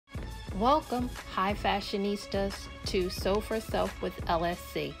Welcome, high fashionistas, to Sew for Self with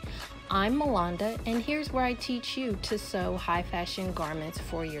LSC. I'm Malanda, and here's where I teach you to sew high fashion garments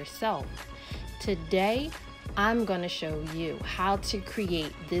for yourself. Today, I'm going to show you how to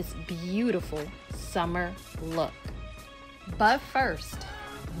create this beautiful summer look. But first,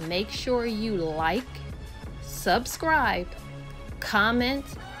 make sure you like, subscribe, comment,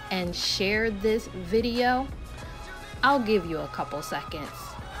 and share this video. I'll give you a couple seconds.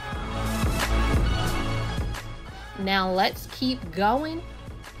 Now let's keep going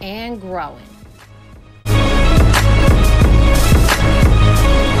and growing.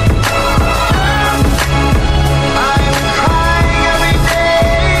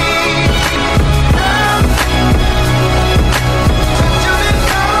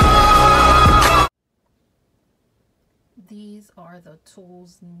 These are the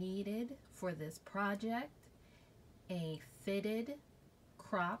tools needed for this project: a fitted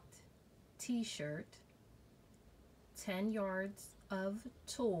cropped t-shirt, 10 yards of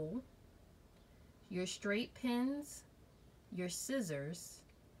tulle, your straight pins, your scissors,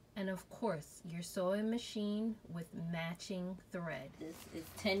 and of course your sewing machine with matching thread. This is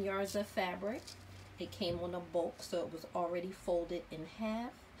 10 yards of fabric. It came on a bulk, so it was already folded in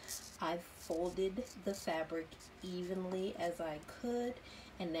half. I folded the fabric evenly as I could,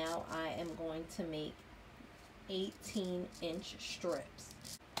 and now I am going to make 18-inch strips.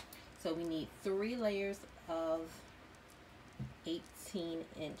 So we need 3 layers of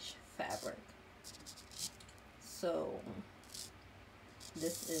 18-inch fabric. So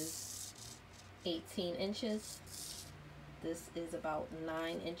this is 18 inches. This is about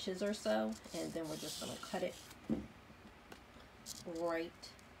 9 inches or so, and then we're just going to cut it right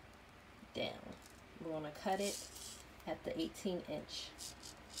down. We're going to cut it at the 18-inch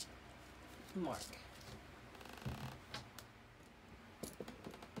mark.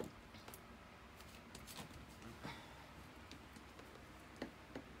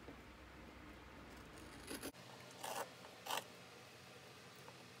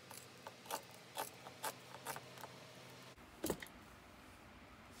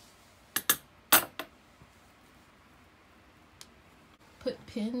 Put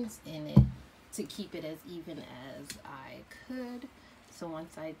pins in it to keep it as even as I could. So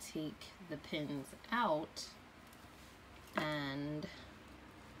once I take the pins out and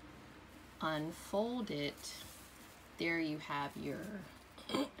unfold it, there you have your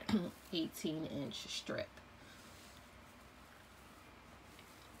 18-inch strip.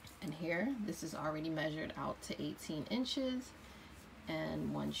 And here, this is already measured out to 18 inches.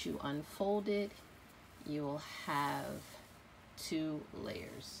 And once you unfold it, you will have 2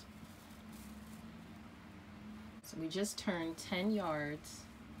 layers. So we just turned 10 yards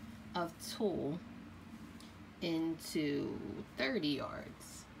of tulle into 30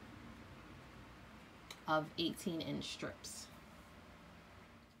 yards of 18-inch strips.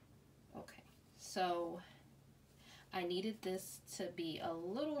 Okay, so I needed this to be a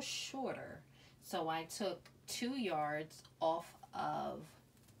little shorter, so I took 2 yards off of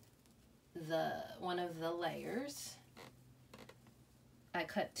one of the layers. I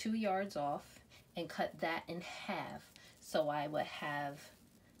cut 2 yards off and cut that in half, so I would have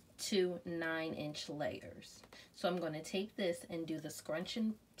 2 9-inch layers. So I'm going to take this and do the scrunch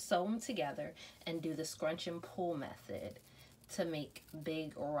and sew them together and do the scrunch and pull method to make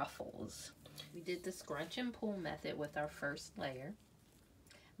big ruffles. We did the scrunch and pull method with our first layer.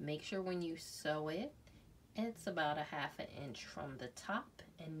 Make sure when you sew it, it's about a 1/2 inch from the top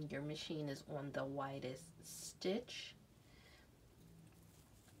and your machine is on the widest stitch.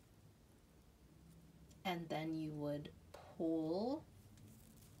 And then you would pull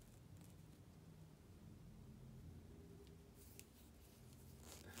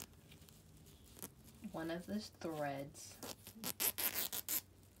one of the threads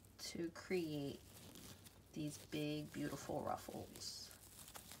to create these big, beautiful ruffles.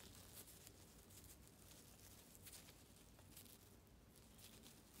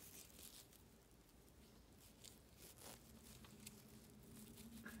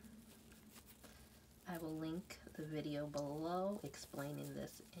 I will link the video below explaining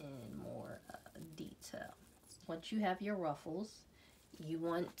this in more detail. Once you have your ruffles, you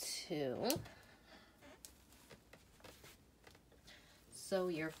want to sew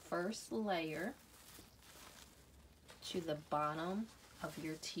your first layer to the bottom of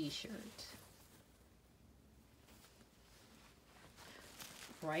your t-shirt.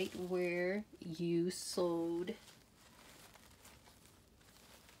 Right where you sewed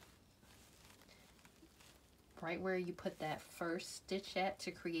right where you put that first stitch at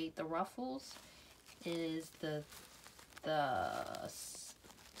to create the ruffles is the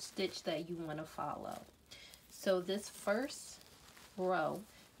stitch stitch that you want to follow. So this first row,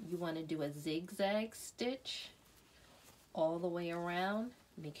 you want to do a zigzag stitch all the way around.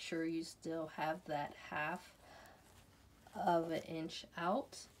 Make sure you still have that 1/2 inch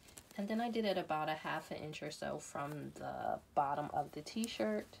out. And then I did it about a 1/2 inch or so from the bottom of the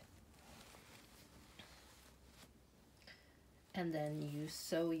t-shirt. And then you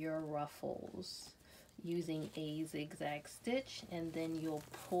sew your ruffles using a zigzag stitch, and then you'll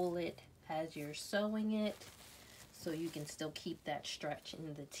pull it as you're sewing it so you can still keep that stretch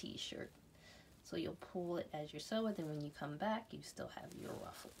in the t-shirt. So you'll pull it as you sew it, and when you come back, you still have your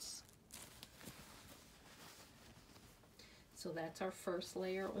ruffles. So that's our first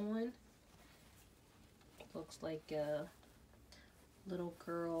layer on. Looks like a little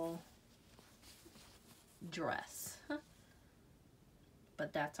girl dress.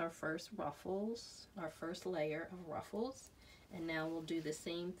 But that's our first ruffles, our first layer of ruffles. And now we'll do the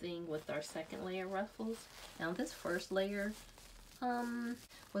same thing with our second layer of ruffles. Now this first layer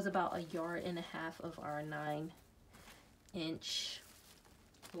was about 1.5 yards of our 9-inch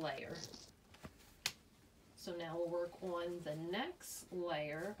layer. So now we'll work on the next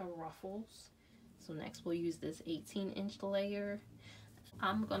layer of ruffles. So next we'll use this 18-inch layer.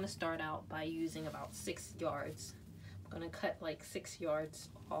 I'm gonna start out by using about 6 yards. I'm gonna cut like 6 yards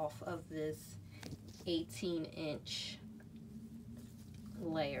off of this 18-inch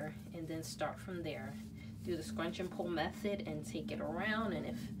layer and then start from there. Do the scrunch and pull method and take it around,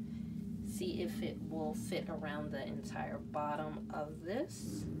 and see if it will fit around the entire bottom of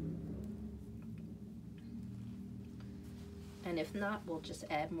this. And if not, we'll just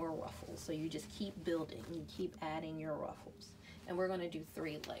add more ruffles. So you just keep building, you keep adding your ruffles. And we're gonna do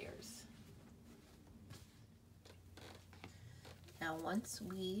 3 layers. Now once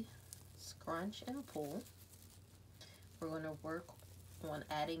we scrunch and pull, we're gonna work on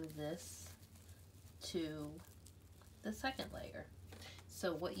adding this to the second layer.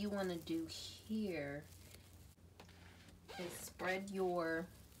 So what you wanna do here is spread your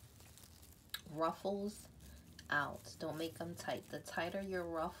ruffles out. Don't make them tight. The tighter your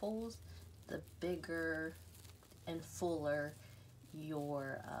ruffles, the bigger and fuller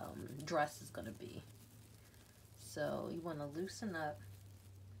your dress is going to be. So you want to loosen up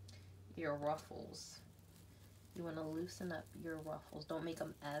your ruffles. You want to loosen up your ruffles. Don't make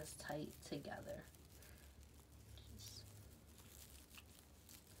them as tight together.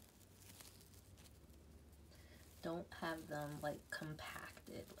 Don't have them like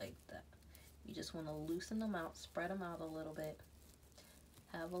compacted like that. You just want to loosen them out, spread them out a little bit,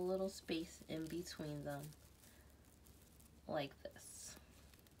 have a little space in between them, like this.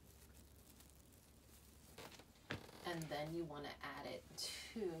 And then you want to add it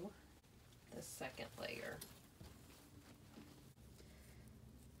to the second layer.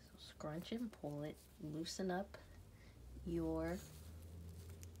 So scrunch and pull it, loosen up your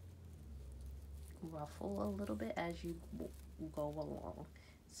ruffle a little bit as you go along.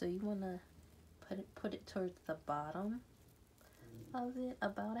 So you want to put it towards the bottom of it,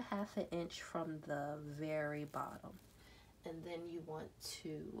 about a 1/2 inch from the very bottom. And then you want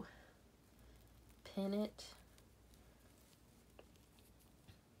to pin it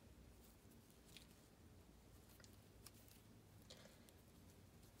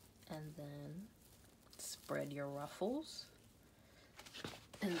and then spread your ruffles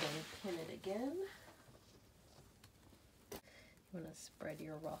and then pin it again. You want to spread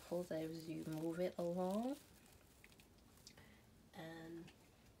your ruffles as you move it along and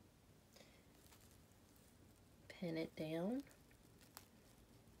pin it down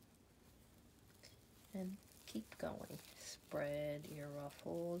and keep going. Spread your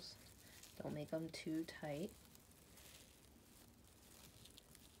ruffles. Don't make them too tight.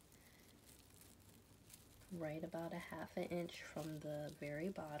 Right about a 1/2 inch from the very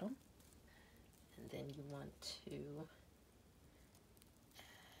bottom. And then you want to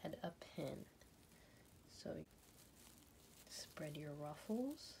add a pin. So spread your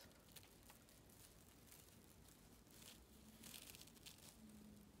ruffles.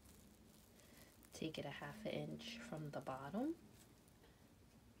 Take it a 1/2 inch from the bottom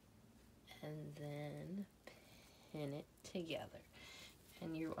and then pin it together.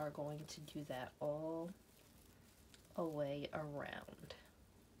 And you are going to do that all a way around.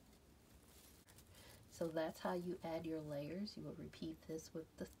 So that's how you add your layers. You will repeat this with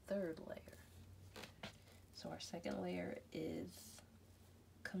the third layer. So our second layer is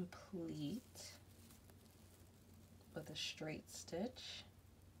complete with a straight stitch.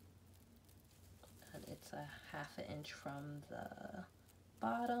 And it's a 1/2 inch from the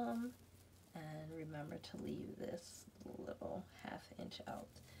bottom. And remember to leave this little 1/2 inch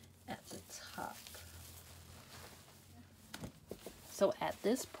out. at the top. So at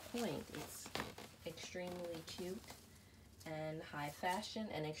this point, it's extremely cute and high fashion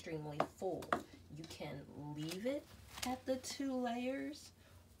and extremely full. You can leave it at the 2 layers,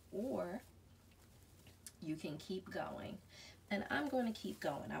 or you can keep going. And I'm going to keep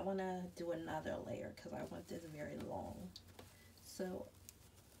going. I want to do another layer because I want this very long. So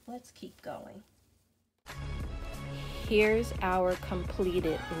let's keep going. Here's our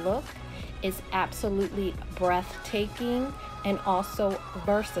completed look. It's absolutely breathtaking and also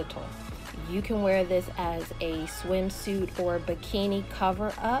versatile. You can wear this as a swimsuit or bikini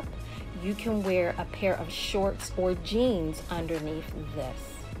cover up. You can wear a pair of shorts or jeans underneath this.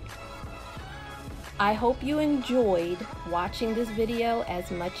 I hope you enjoyed watching this video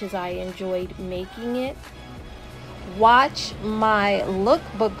as much as I enjoyed making it. Watch my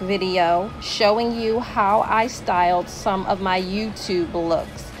lookbook video showing you how I styled some of my YouTube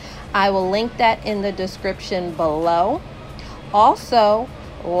looks. I will link that in the description below. Also,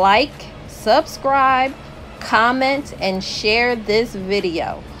 like, subscribe, comment, and share this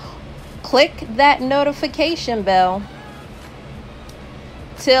video. Click that notification bell.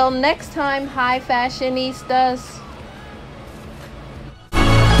 Till next time, high fashionistas.